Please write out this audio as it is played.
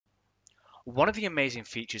One of the amazing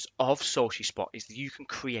features of SociSpot is that you can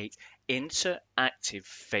create interactive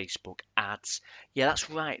Facebook ads. Yeah, that's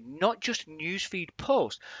right. Not just newsfeed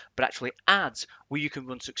posts, but actually ads where you can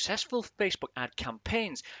run successful Facebook ad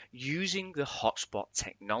campaigns using the hotspot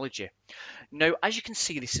technology. Now, as you can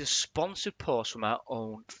see, this is a sponsored post from our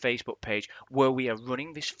own Facebook page where we are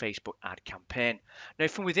running this Facebook ad campaign. Now,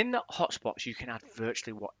 from within the hotspots, you can add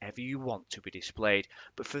virtually whatever you want to be displayed.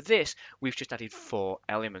 But for this, we've just added 4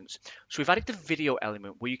 elements. So we've added the video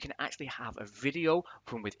element where you can actually have a video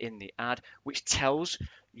from within the ad, which tells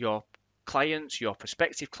your clients, your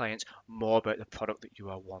prospective clients, more about the product that you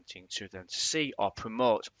are wanting to them to see or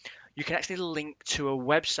promote. You can actually link to a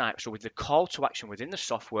website. So with the call to action within the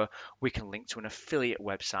software, we can link to an affiliate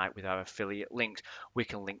website with our affiliate links. We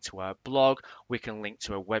can link to our blog. We can link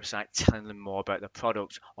to a website telling them more about the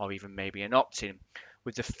product or even maybe an opt-in.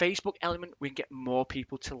 With the Facebook element, we can get more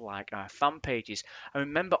people to like our fan pages. And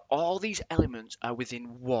remember, all these elements are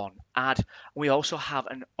within one ad. We also have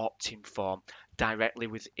an opt-in form directly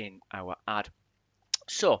within our ad.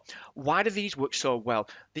 So, why do these work so well?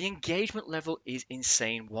 The engagement level is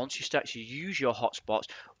insane once you start to use your hotspots.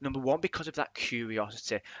 Number one, because of that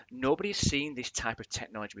curiosity. Nobody has seen this type of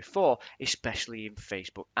technology before, especially in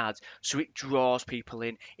Facebook ads. So it draws people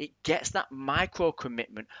in. It gets that micro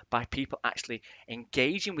commitment by people actually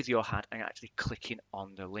engaging with your ad and actually clicking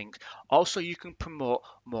on the links. Also, you can promote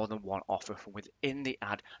more than one offer from within the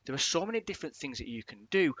ad. There are so many different things that you can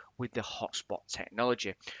do with the hotspot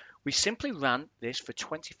technology. We simply ran this for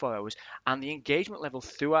 24 hours and the engagement level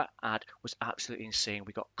through our ad was absolutely insane.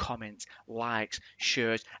 We got comments, likes,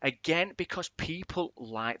 shares, again, because people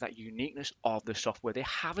like that uniqueness of the software. They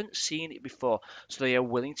haven't seen it before, so they are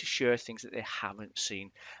willing to share things that they haven't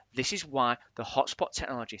seen. This is why the hotspot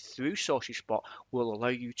technology through SocialSpot will allow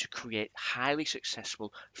you to create highly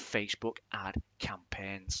successful Facebook ad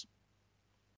campaigns.